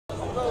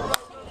The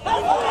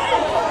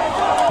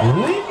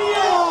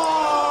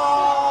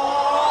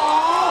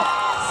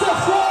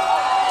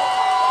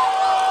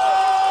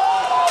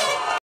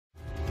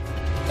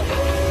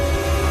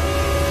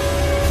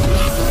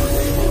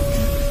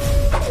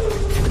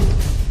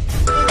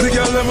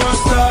girl them a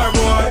star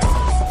boy,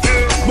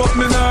 but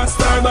me not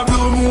star the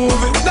blue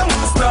movie. Them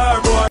a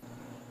star boy.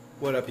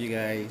 What up, you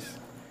guys?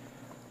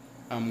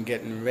 I'm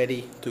getting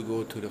ready to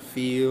go to the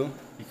field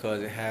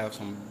because I have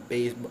some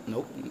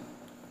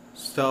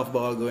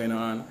softball going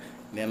on.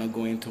 Then I'm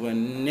going to a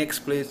next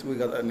place. We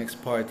got our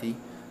next party,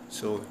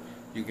 so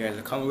you guys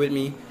are coming with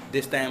me.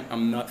 This time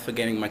I'm not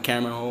forgetting my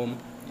camera home.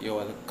 You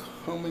all are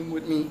coming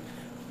with me.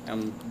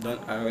 I'm done.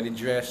 I already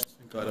dressed.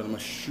 Got on my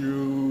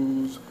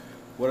shoes.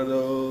 What are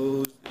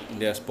those?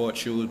 They're sports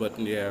shoes, but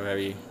they are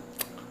very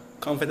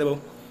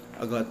comfortable.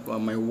 I got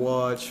my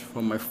watch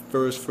from my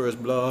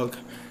first blog.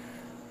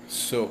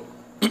 So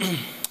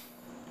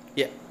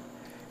yeah,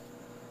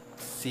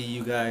 see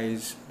you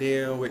guys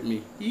there with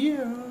me.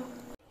 Yeah.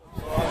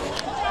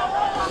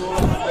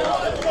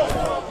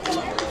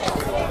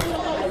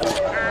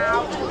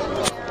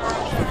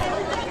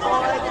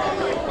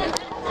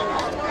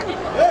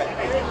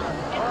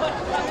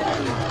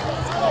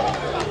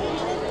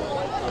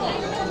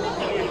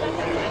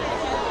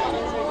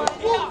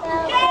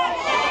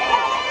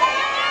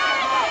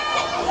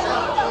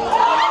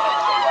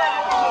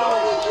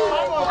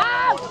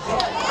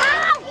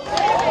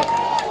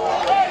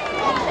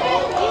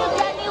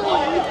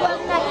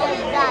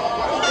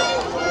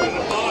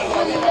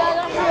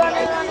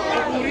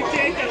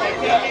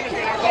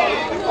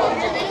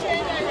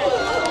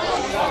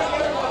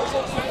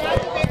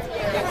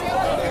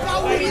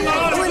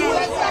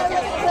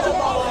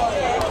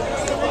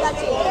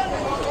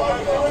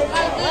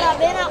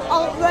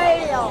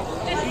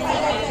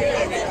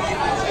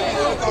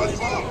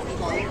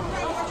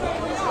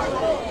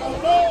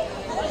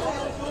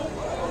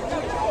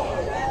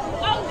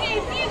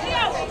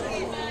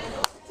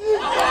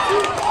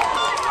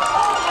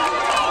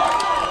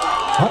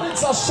 And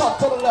it's a shot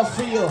to the left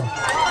field.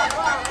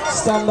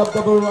 Stand up,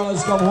 double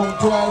runners come home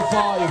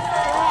 12-5.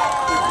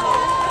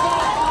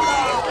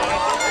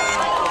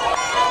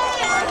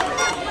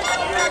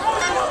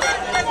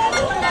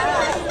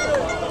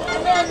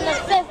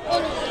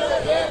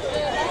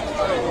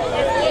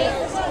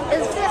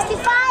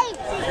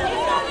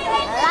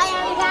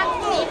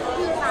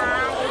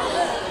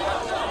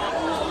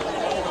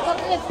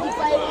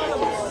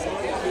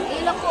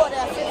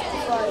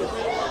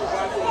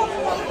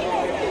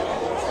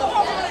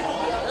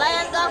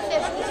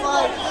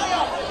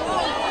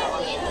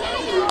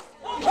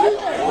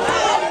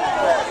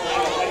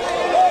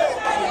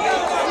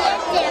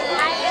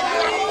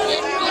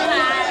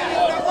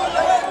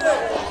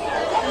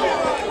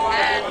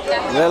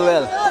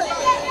 Well.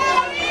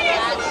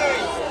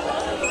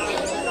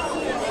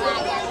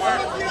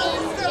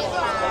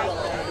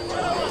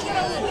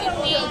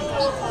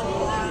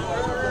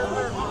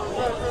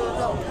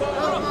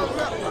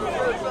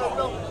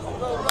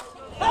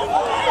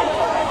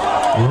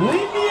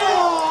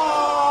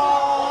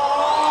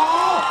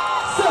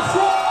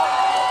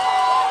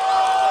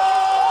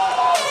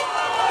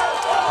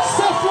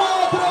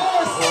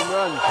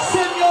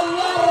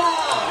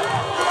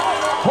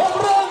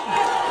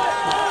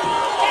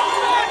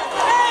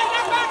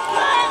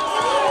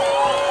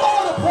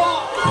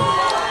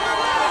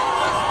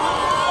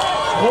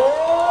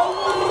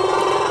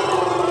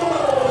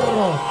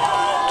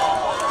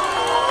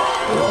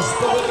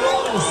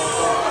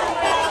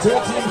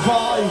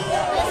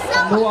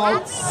 No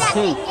outs.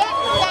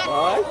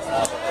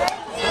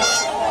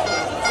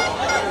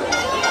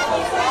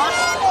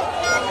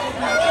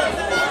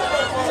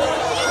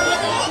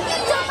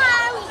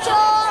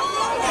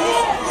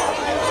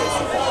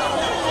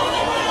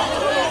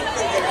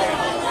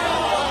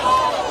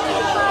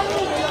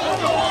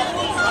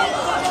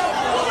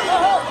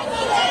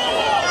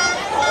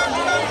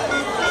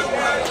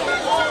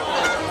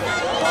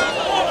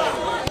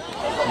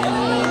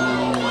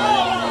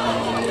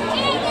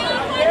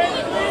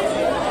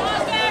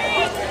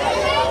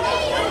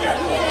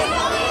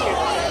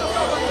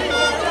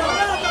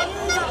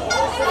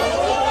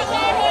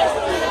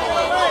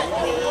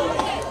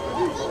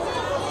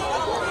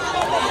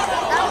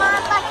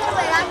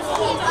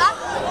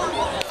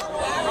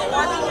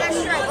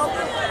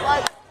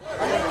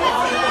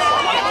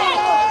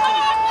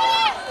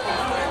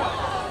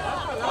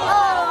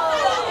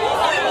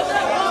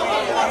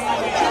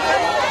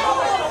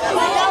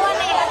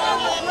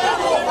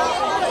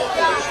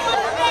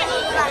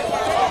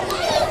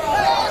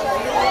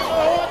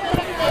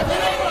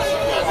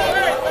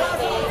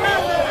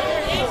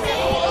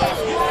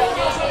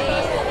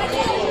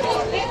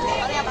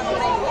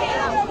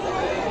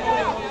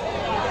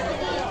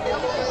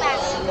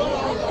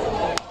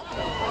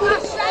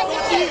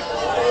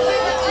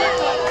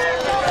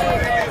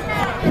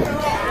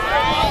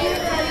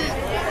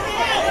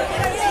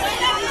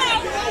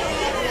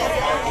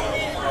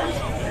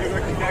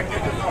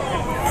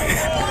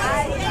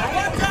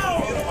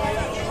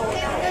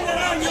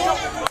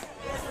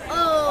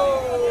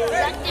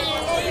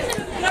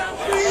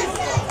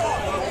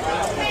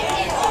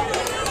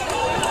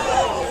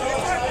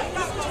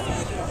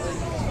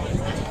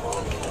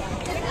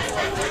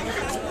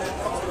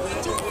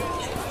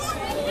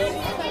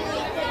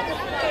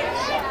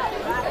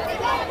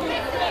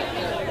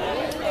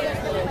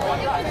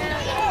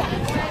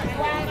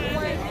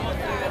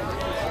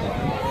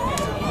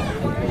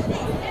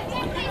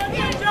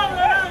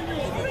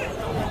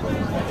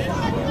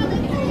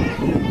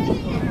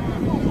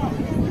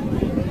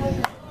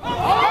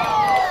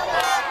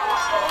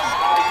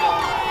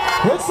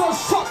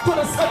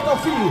 center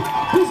field.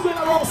 He's going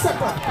around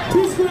second.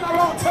 He's going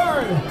around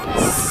third.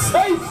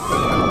 Safe.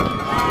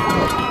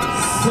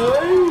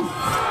 Safe.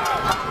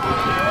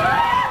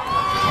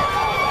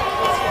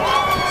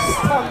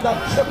 Stand-up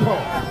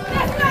triple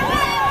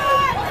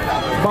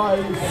by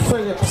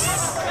Phillips.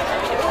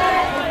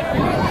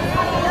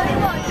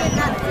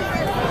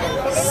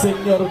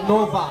 Senor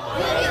Nova.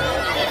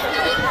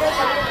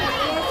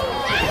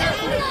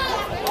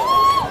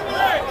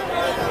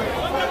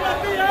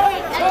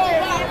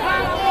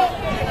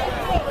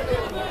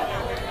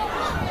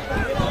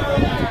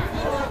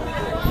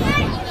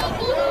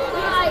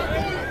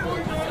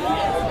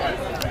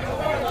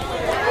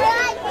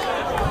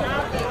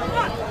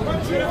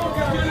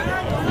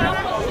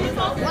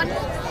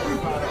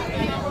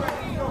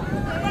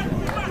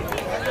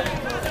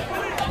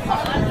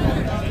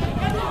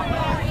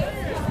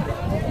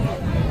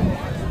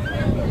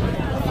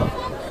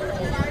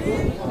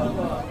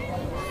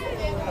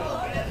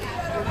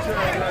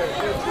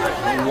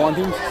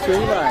 Wanting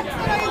straight line.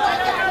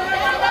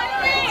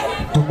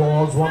 2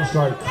 balls, 1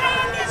 strike.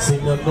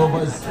 Senor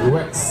Nova's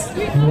Rex.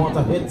 You want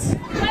a hit? 3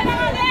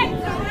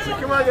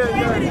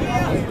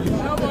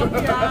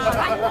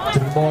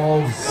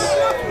 balls.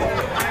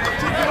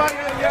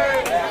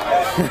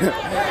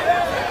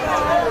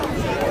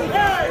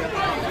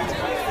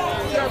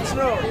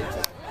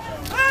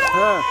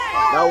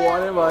 That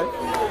one in boy.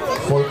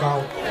 Full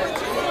count.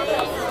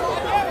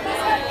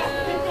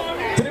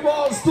 3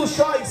 balls, 2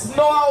 strikes,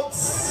 no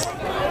outs.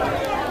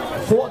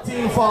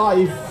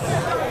 14-5.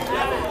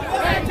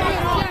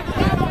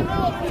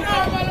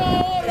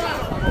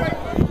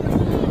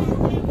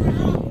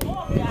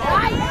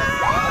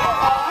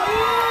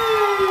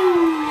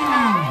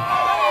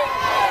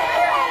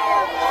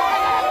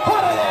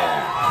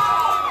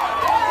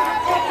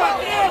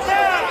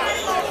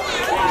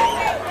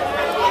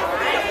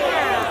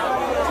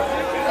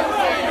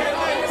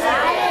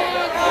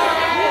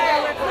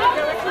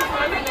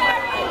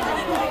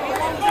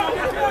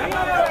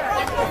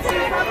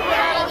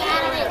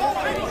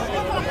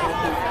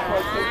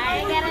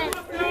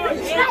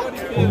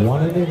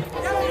 One in it.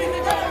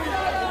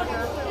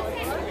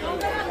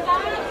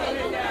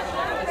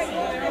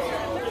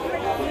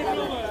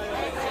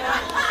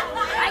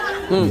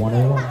 One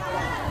and one.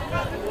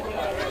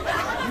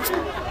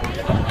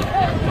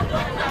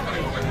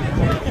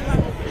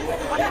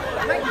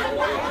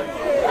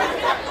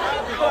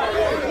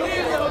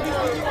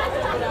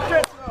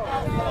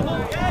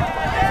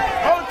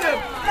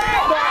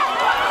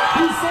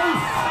 He's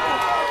safe.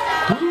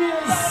 He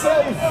is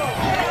safe.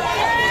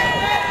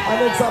 And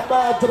it's a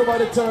bad to the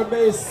right third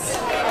base.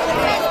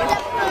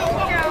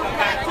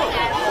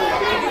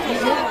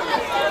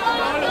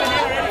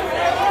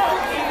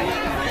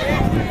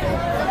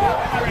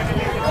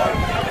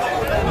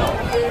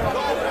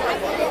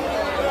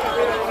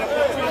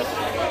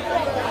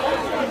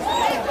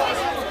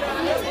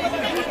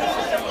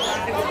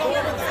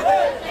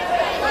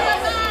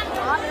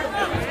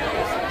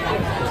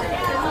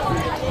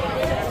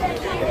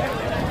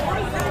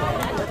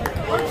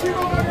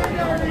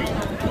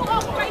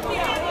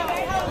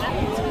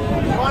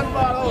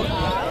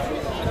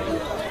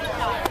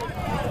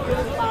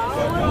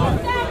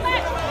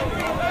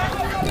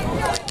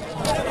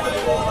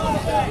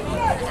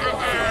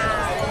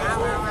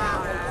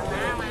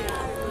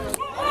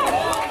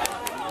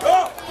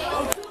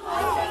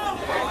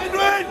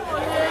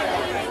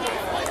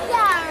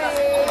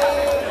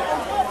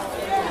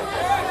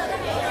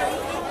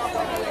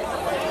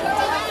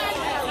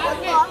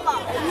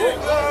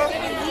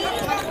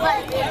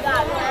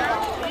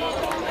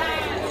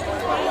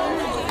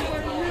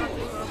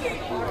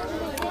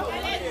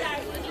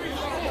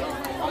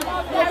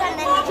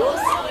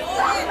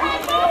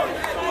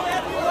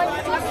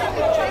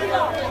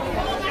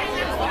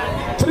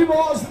 Three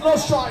balls, no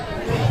strike.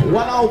 1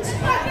 out.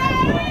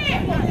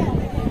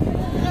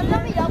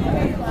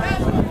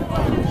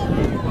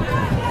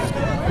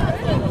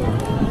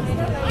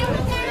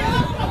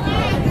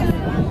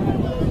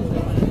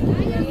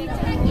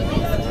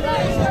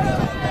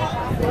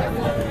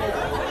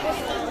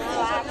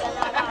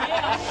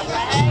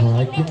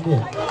 Strike in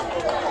there.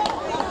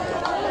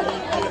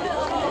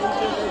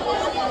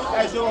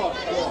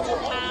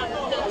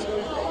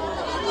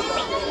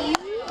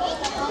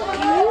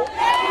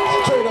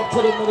 Straight up to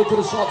the middle to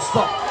the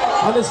shortstop.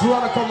 And this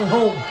runner coming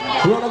home.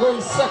 Runner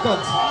going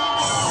second.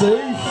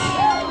 Safe.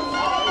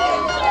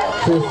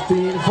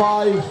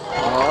 15-5.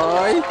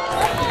 Oi.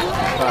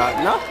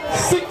 No.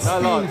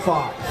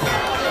 16-5.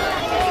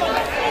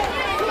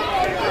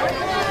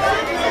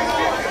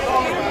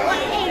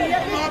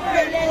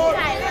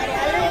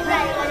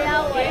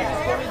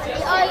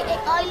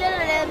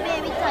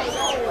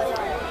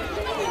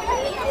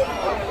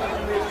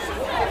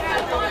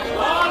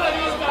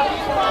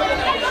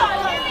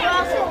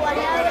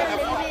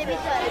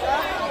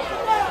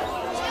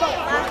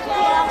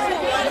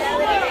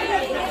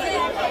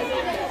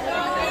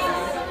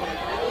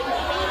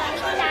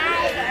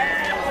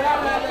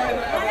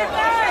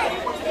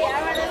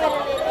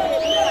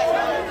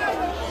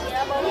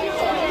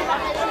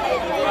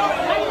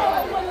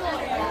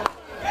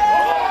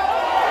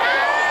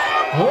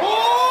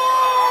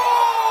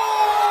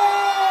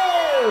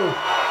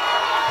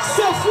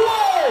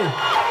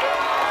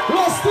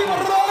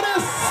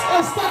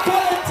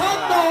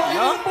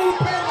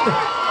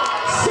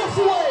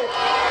 Safeway,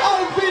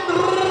 Alvin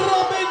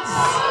Robbins.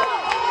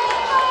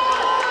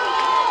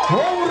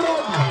 Home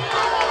run.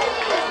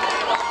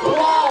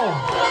 Wow.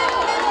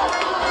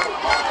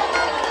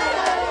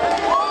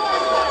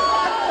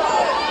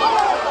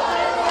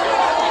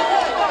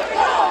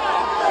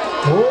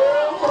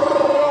 Home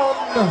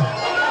run.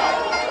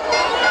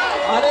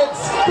 And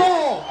it's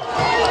gone.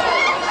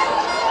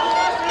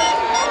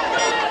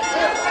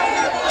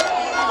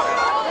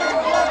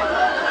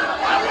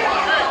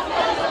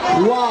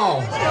 Wow.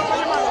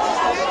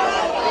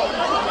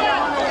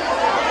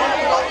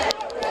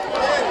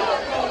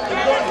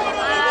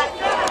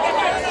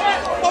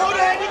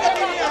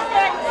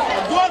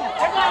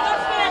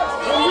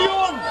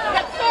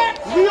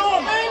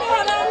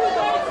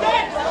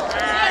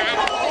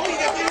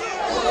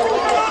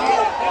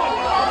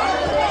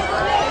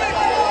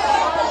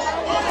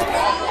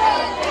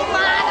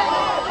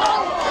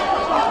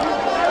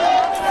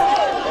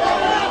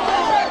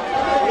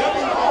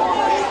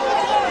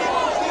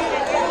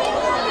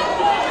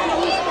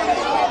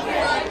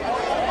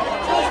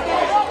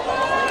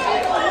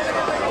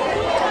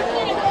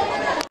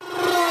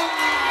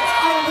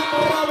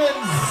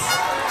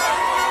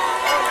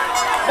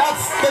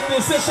 That's the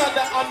decision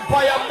the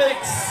umpire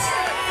makes.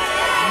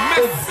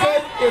 It's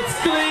good, it's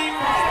clean.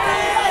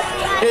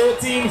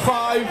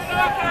 18-5.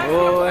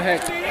 Oh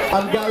heck.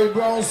 And Gary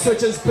Brown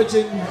switches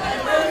pitching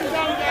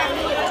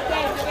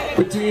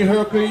between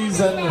Hercules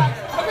and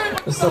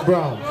Mr.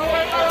 Brown.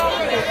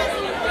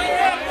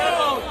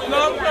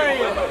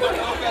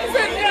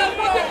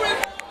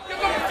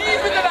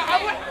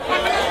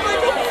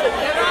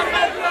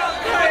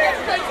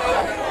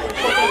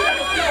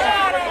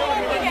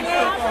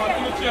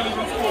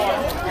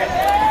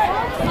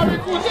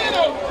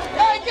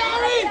 Hey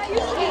Gary,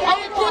 are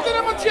we putting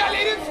him a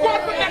cheerleading squad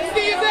for next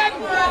season?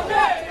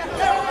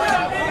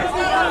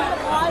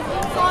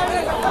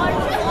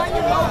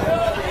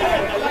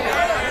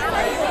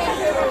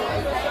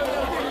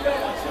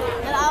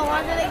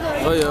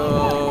 Oh yo.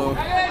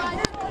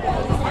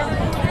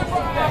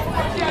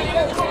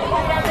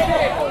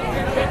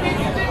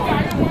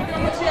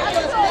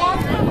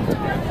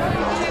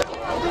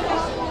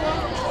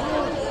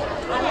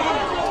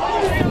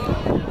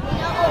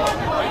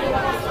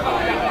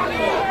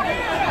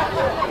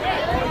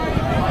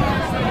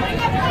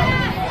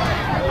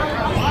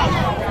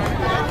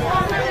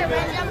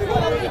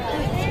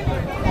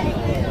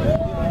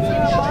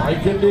 I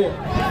can do it.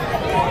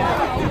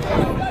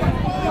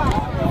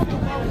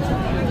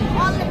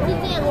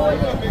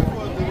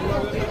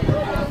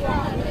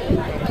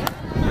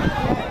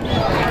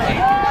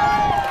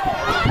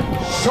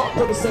 Shot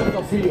to the center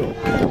of field.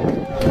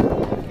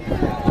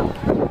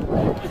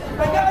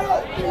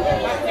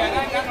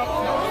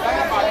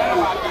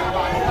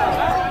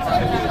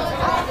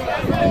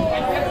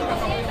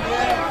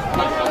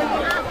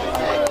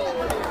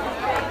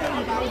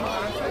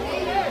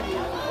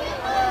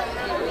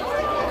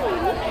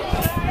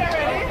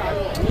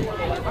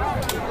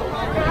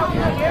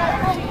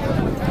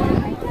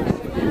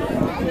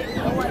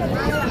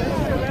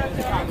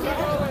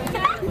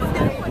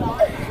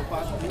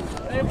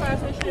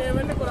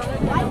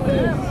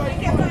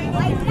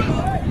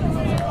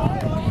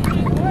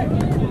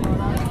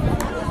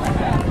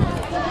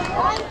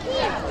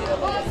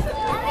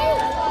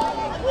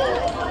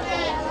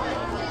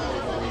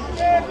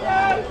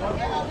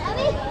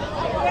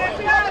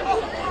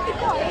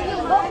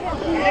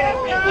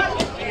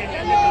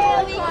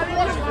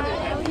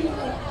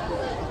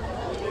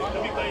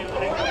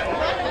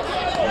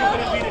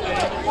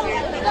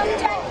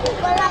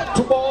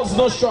 Two balls,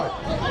 no strike.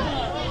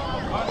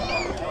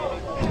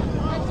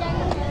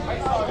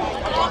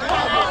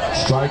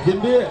 Strike in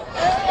there.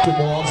 2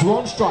 balls,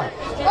 1 strike.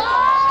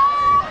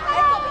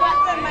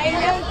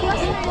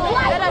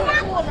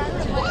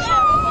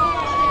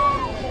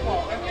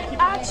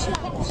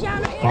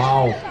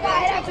 Wow.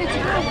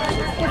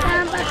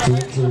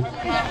 2-2.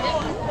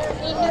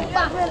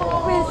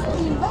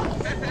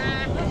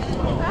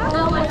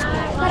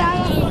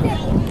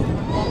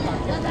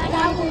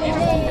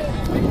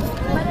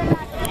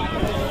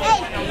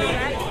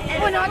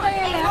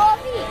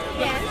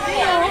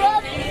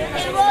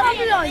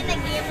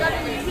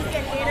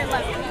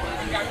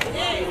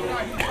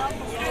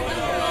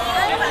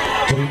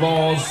 Three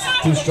balls,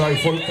 2 strike,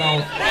 full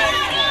count.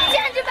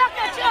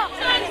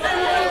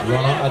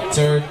 Runner at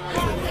third.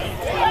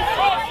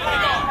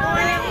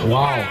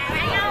 Wow.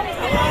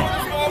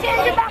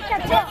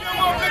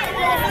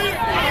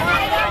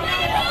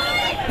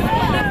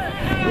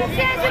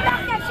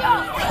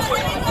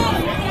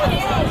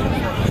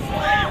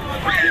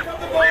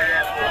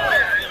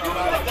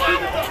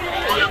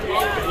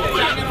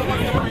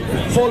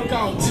 Full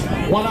count,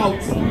 1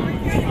 out.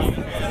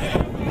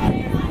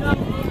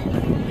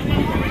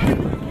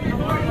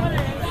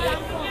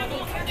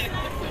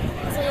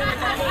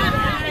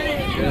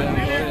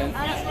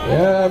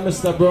 Yeah,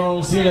 Mr.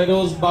 Brown, seeing that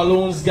those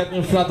balloons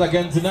getting flat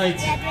again tonight.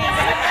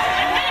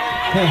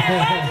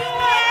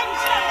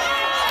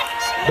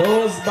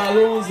 Those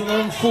balloons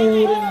and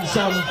food and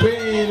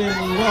champagne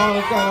and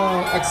all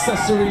kind of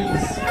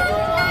accessories.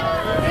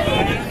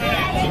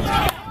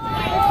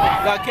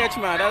 That's a catch,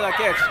 man. That's a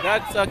catch.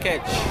 That's a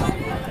catch.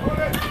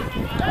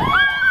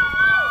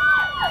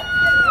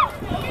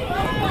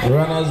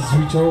 Runners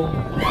reach home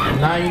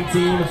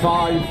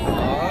 19-5.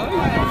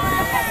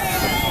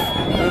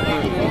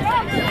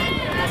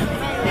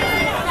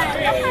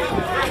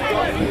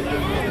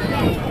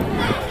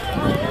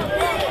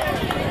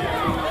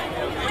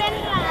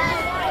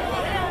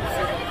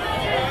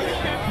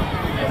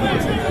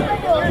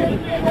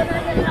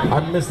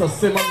 And Mr.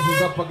 Simmons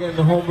is up again,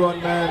 the home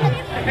run man.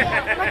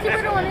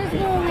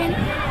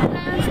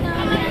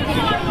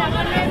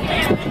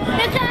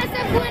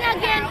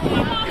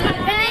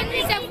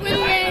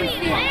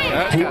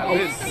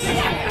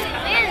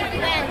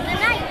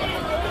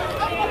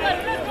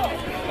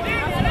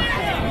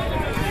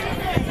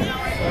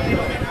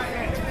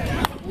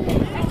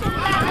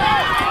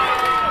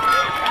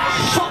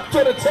 Shot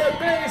to the third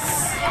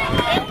base.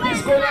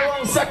 He's going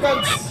around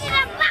seconds.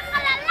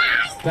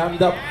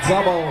 Stand up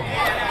double.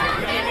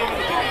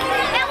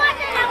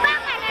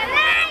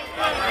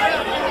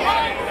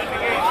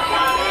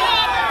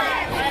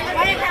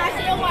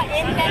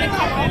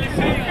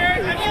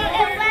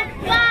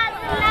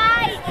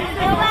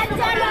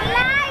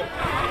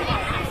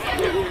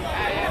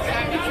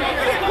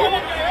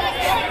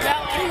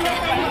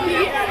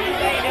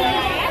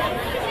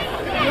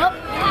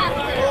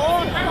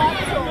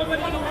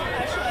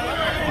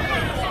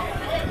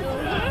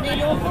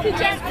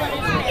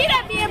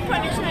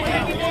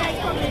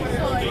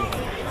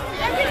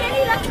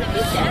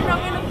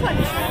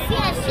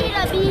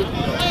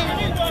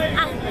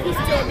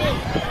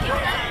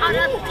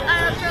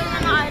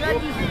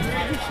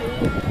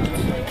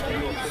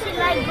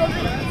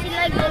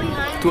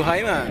 Too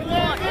high, man.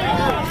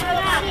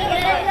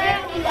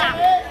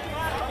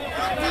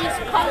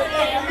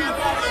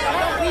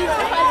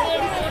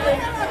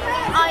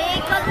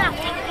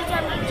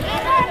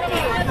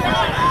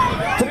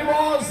 Three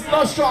balls,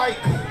 no strike.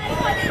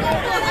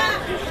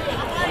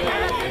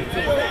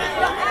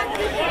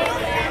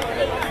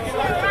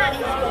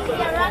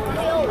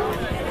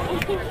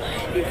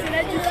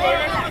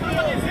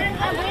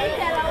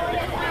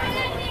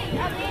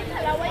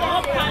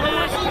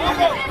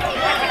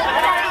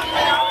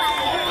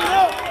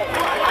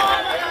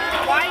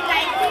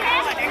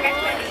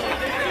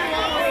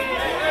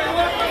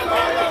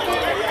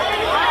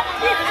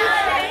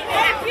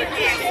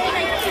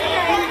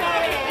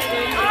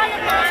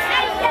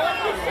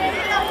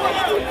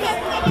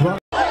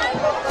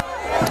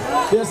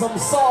 There's some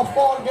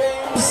softball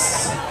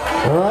games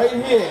right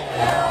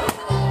here.